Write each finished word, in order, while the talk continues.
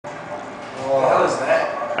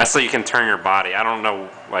That's so you can turn your body. I don't know,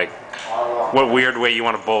 like, what weird way you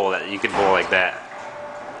want to bowl that you could bowl like that.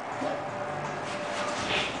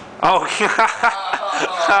 Oh.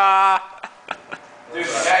 Dude,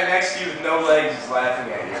 the guy next to you with no legs is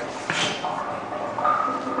laughing at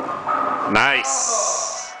you.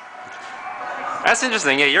 Nice. That's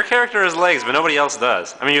interesting. Yeah, your character has legs, but nobody else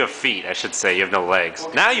does. I mean, you have feet, I should say. You have no legs.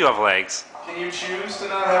 Now you have legs. Can you choose to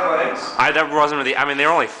not have legs? That wasn't really. I mean, they're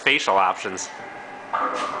only facial options.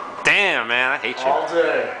 Damn, man, I hate you. All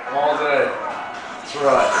day. All day. That's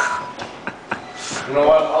right. You know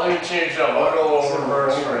what? I'll even change up. I'll go over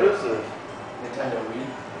reverse right. Nintendo Wii.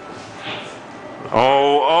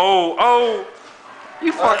 Oh.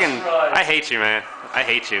 You fucking. Right. I hate you, man. I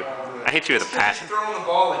hate you. I hate you with a passion. He's throwing the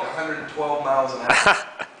ball like 112 miles an hour.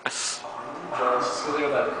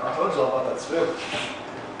 I told you all about that spin.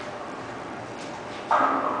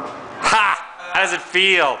 Ha! How does it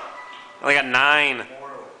feel? I got 9.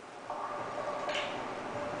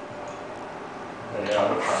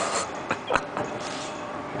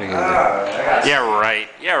 Yeah, right.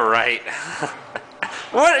 Yeah, right.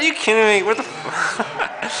 What? Are you kidding me? What the?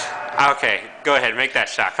 Okay, go ahead. Make that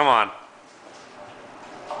shot. Come on.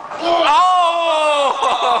 Oh!